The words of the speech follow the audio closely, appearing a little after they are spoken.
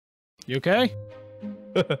You okay?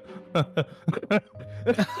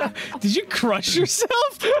 Did you crush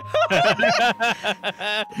yourself?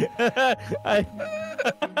 I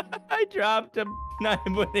dropped a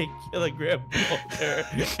 9.8 kilogram boulder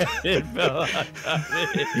and it fell on top of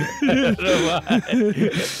it. I don't know why.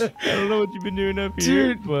 I don't know what you've been doing up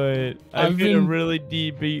here, Dude, but I've been a really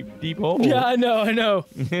deep hole. Yeah, I know.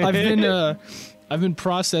 I've been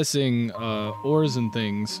processing ores and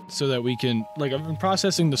things so that we can, like, I've been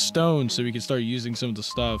processing the stone so we can start using some of the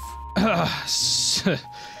stuff.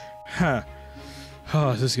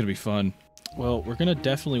 Oh, this is gonna be fun. Well, we're gonna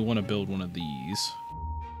definitely want to build one of these.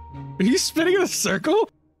 Are you spinning in a circle?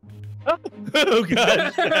 Oh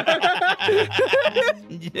god.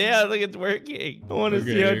 Yeah, look, it's working. I want to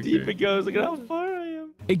see how deep it goes. Look at how far I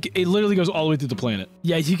am. It literally goes all the way through the planet.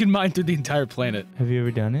 Yeah, you can mine through the entire planet. Have you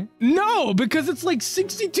ever done it? No, because it's like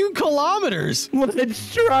 62 kilometers.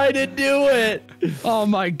 Let's try to do it. Oh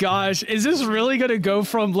my gosh. Is this really going to go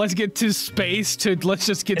from let's get to space to let's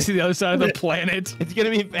just get to the other side of the planet? It's going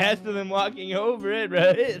to be faster than walking over it,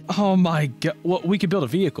 right? Oh my god. Well, we could build a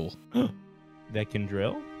vehicle. That can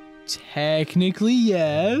drill? Technically,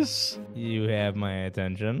 yes. You have my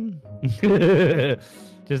attention.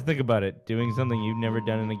 Just think about it. Doing something you've never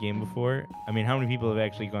done in a game before. I mean, how many people have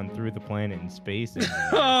actually gone through the planet in space?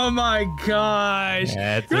 Oh my gosh.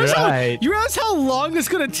 That's right. You realize how long this is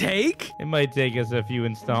going to take? It might take us a few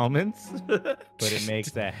installments, but it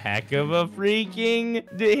makes a heck of a freaking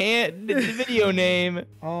video name.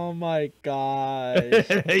 Oh my gosh.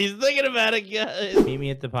 He's thinking about it, guys. Meet me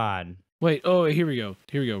at the pod. Wait, oh, here we go.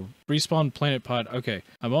 Respawn planet pod. Okay,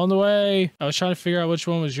 I'm on the way. I was trying to figure out which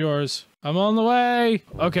one was yours. I'm on the way.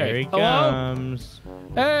 Okay. Here he comes.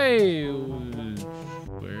 Hey.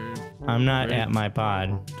 I'm not at my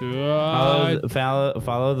pod.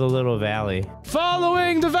 Follow the little valley.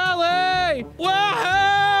 Following the valley.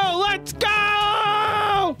 Wow! Let's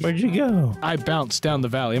go! Where'd you go? I bounced down the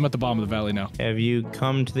valley. I'm at the bottom of the valley now. Have you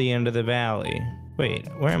come to the end of the valley? Wait,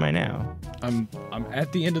 where am I now? I'm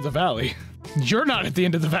at the end of the valley. You're not at the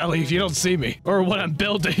end of the valley if you don't see me or what I'm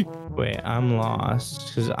building. Wait, I'm lost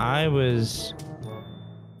because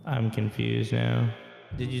I'm confused now.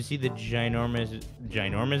 Did you see the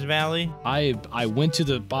ginormous valley? I went to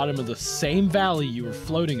the bottom of the same valley you were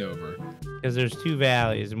floating over. Because there's two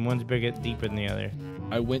valleys and one's bigger, deeper than the other.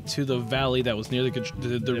 I went to the valley that was near the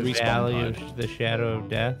respawn valley pod. of the shadow of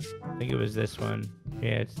death. I think it was this one.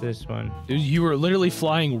 Yeah, it's this one. You were literally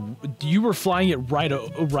flying. You were flying it right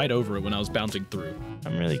over it when I was bouncing through.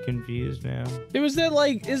 I'm really confused now. It was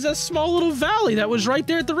is a small little valley that was right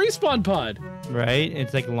there at the respawn pod. Right?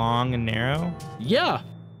 It's like long and narrow. Yeah.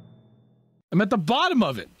 I'm at the bottom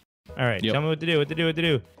of it. All right, Tell me what to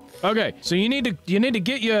do. Okay, so you need to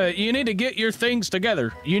get your things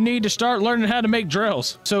together. You need to start learning how to make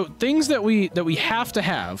drills. So things that we have to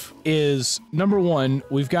have is number one,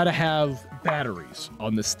 we've got to have batteries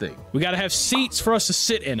on this thing. We got to have seats for us to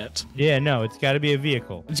sit in it. Yeah, no, it's got to be a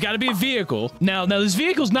vehicle. It's got to be a vehicle. Now this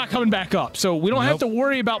vehicle's not coming back up, so we don't have to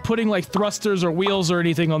worry about putting like thrusters or wheels or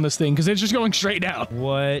anything on this thing because it's just going straight down.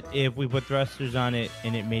 What if we put thrusters on it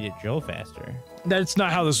and it made it drill faster? That's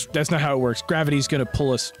not how it works. Gravity's gonna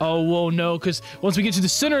pull us. Oh, well, no, because once we get to the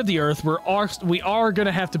center of the Earth, we are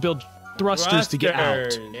gonna have to build thrusters to get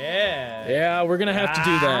out. Yeah. Yeah, we're gonna have to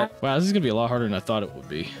do that. Wow, this is gonna be a lot harder than I thought it would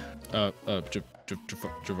be.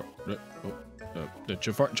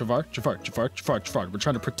 Jafar. We're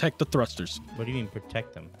trying to protect the thrusters. What do you mean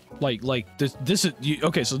protect them? Like this is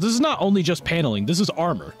okay. So this is not only just paneling. This is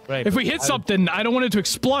armor. Right. If we hit something, I don't want it to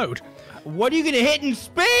explode. What are you gonna hit in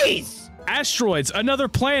space? Asteroids, another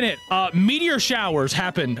planet, meteor showers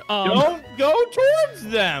happen. Don't go towards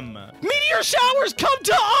them. Meteor showers come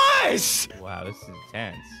to us! Wow, this is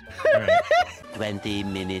intense. All right. 20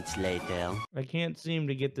 minutes later. I can't seem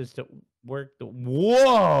to get this to work.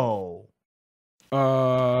 Whoa!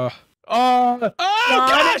 Oh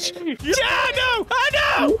gosh! Yeah, no! I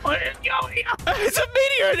know! What is going on? It's a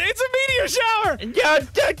meteor! It's a meteor shower!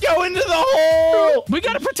 Go into the hole! We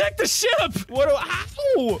gotta protect the ship!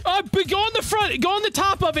 How? Go on the front, go on the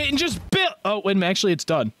top of it and just build. Oh, wait a minute, actually it's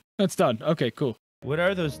done. That's done. Okay, cool. What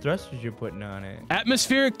are those thrusters you're putting on it?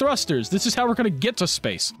 Atmospheric thrusters. This is how we're gonna get to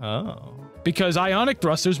space. Oh. Because ionic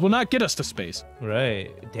thrusters will not get us to space.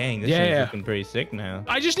 Right. Dang, this thing's looking pretty sick now.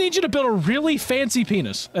 I just need you to build a really fancy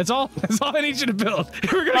penis. That's all. That's all I need you to build.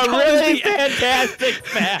 We're gonna call really this fantastic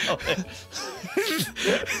phallus.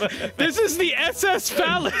 This is the SS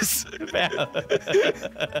phallus.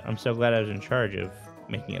 I'm so glad I was in charge of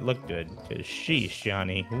making it look good. Because sheesh,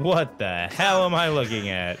 Johnny, what the hell am I looking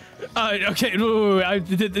at? Okay, wait,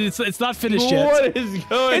 it's not finished yet. What is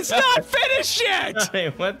going on? It's not finished yet! Johnny,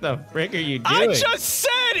 what the frick are you doing? I just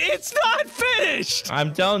said it's not finished!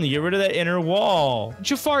 I'm telling you, get rid of that inner wall.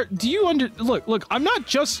 Jafar, do you look, I'm not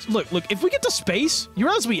just, look, if we get to space, you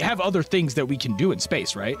realize we have other things that we can do in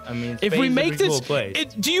space, right? I mean, if we make this, cool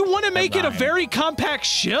place. do you want to make it a very compact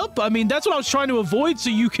ship? I mean, that's what I was trying to avoid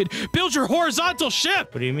so you could build your horizontal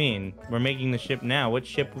ship. What do you mean? We're making the ship now. What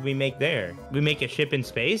ship would we make there? We make a ship in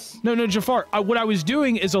space? No, Jafar, what I was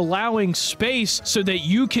doing is allowing space so that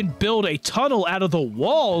you can build a tunnel out of the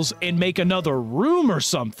walls and make another room or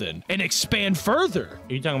something and expand further.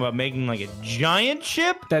 Are you talking about making like a giant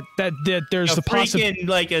ship? That there's the possibility,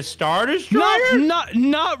 like a Star Destroyer?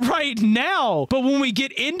 Not right now, but when we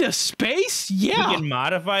get into space, yeah. We can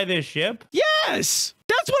modify this ship? Yes!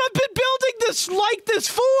 That's what I've been building this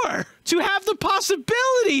for! To have the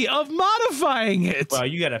possibility of modifying it. Well,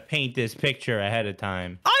 you gotta paint this picture ahead of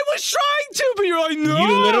time. I was trying to, but you're like, no,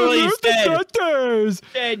 you literally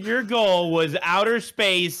said your goal was outer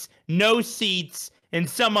space, no seats, and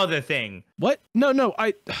some other thing. What? No,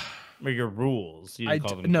 Or your rules. You didn't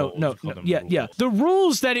call them no, goals. no, You called them yeah, rules. yeah. The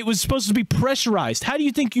rules that it was supposed to be pressurized. How do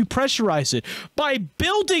you think you pressurize it? By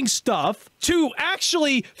building stuff to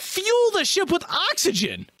actually fuel the ship with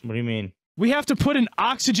oxygen. What do you mean? We have to put an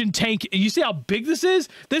oxygen tank. You see how big this is?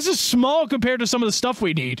 This is small compared to some of the stuff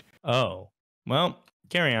we need. Oh. Well,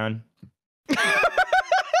 carry on.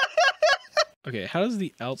 Okay, how does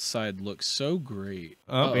the outside look so great?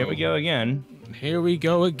 Oh, here we go again. Here we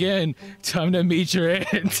go again. Time to meet your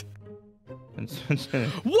end.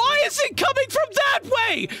 Why is it coming from that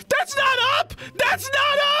way? That's not up! That's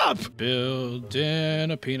not up!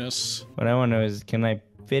 Building a penis. What I want to know is, can I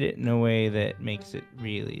fit it in a way that makes it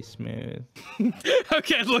really smooth?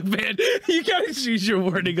 Okay, look, man, you gotta choose your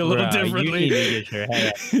wording a little differently. You need to get your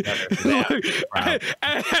head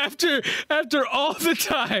out. After all the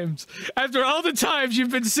times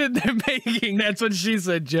you've been sitting there making "that's what she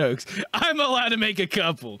said" jokes, I'm allowed to make a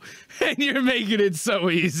couple, and you're making it so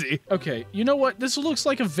easy. Okay, you know what? This looks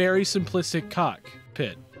like a very simplistic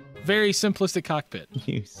cockpit. Very simplistic cockpit.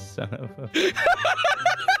 You son of a...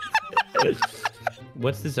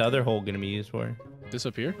 What's this other hole gonna be used for? This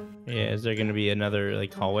up here? Yeah, is there gonna be another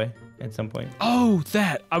like hallway at some point? Oh,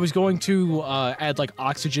 that! I was going to add like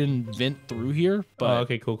oxygen vent through here, but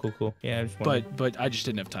okay, cool. Yeah, I just wanted... but I just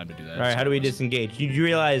didn't have time to do that. All right, how do we disengage? You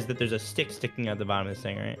realize that there's a stick sticking out the bottom of this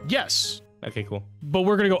thing, right? Yes. Okay, cool. But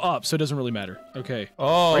we're gonna go up, so it doesn't really matter. Okay.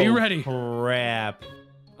 Oh, are you ready? Crap.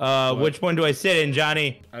 Which one do I sit in,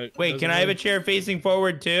 Johnny? Wait, can I have a chair facing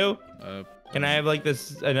forward too? Can I have like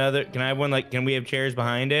this another? Can I have one like? Can we have chairs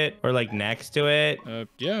behind it or like next to it?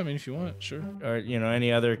 Yeah, I mean if you want, sure. Or you know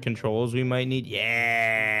any other controls we might need?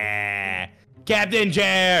 Yeah, Captain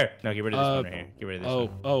Chair. No, get rid of this one right here. Get rid of this one.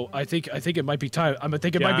 Oh, I think it might be time. I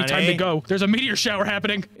think it might be time to go. There's a meteor shower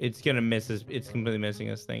happening. It's gonna miss us. It's completely missing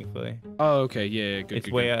us, thankfully. Oh, okay, yeah, good.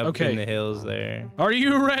 It's way up in the hills there. Are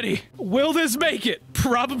you ready? Will this make it?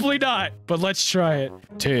 Probably not, but let's try it.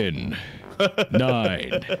 10,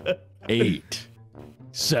 9, 8,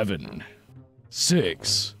 7,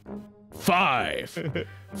 6, 5,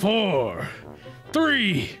 4,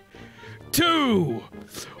 3, 2,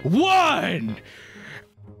 1,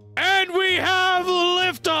 and we have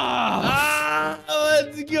liftoff.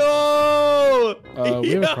 Let's go. We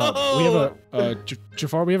have a problem.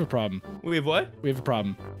 Jafar, we have a problem. We have what? We have a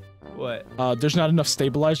problem. What? There's not enough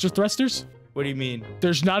stabilizer thrusters. What do you mean?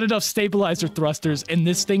 There's not enough stabilizer thrusters, and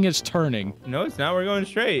this thing is turning. No, it's not. We're going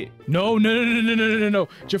straight. No.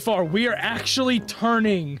 Jafar, we are actually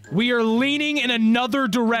turning. We are leaning in another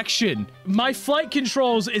direction. My flight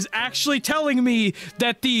controls is actually telling me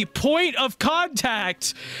that the point of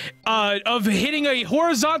contact of hitting a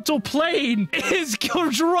horizontal plane is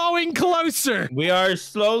drawing closer. We are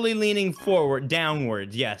slowly leaning forward,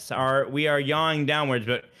 downwards. Yes, we are yawing downwards,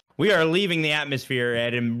 but we are leaving the atmosphere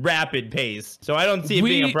at a rapid pace, so I don't see it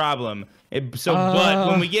being a problem. But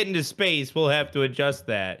when we get into space, we'll have to adjust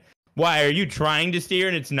that. Why, are you trying to steer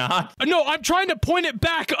and it's not? No, I'm trying to point it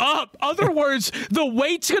back up. Other words, the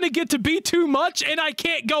weight's gonna get to be too much and I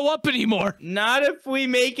can't go up anymore. Not if we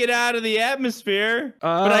make it out of the atmosphere.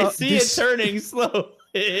 But I see it turning slow.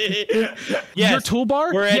 Yes, your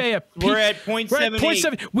toolbar? We're at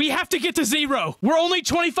 0.78. We have to get to 0. We're only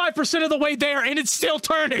 25% of the way there, and it's still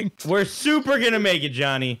turning. We're super gonna make it,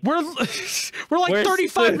 Johnny. We're like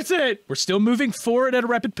 35%. We're still moving forward at a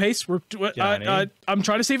rapid pace. I'm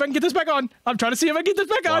trying to see if I can get this back on.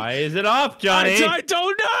 Why is it off, Johnny? I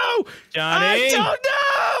don't know. Johnny. I don't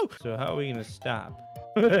So how are we gonna stop?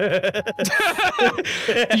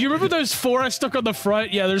 You remember those 4 I stuck on the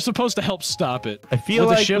front? Yeah, they're supposed to help stop it. I feel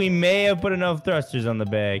like we may have put enough thrusters on the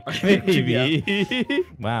back. Maybe.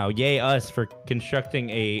 Wow, yay us for constructing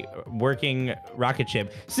a working rocket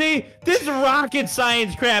ship. See, this rocket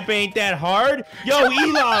science crap ain't that hard. Yo,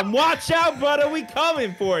 Elon, watch out, brother. We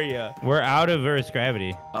coming for you. We're out of Earth's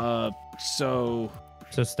gravity. So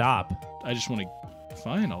stop. I just want to.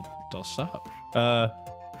 Fine, I'll stop.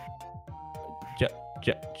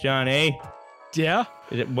 Johnny. Yeah.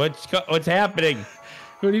 What's happening?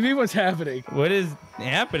 What do you mean? What's happening? What is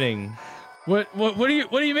happening? What do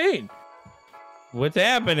you mean? What's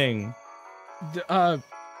happening?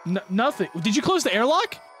 Nothing. Did you close the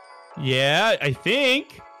airlock? Yeah, I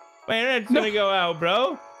think. My internet's gonna go out,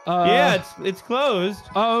 bro. Yeah, it's closed.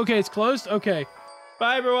 Oh, okay, it's closed. Okay.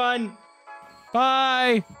 Bye, everyone.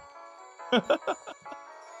 Bye.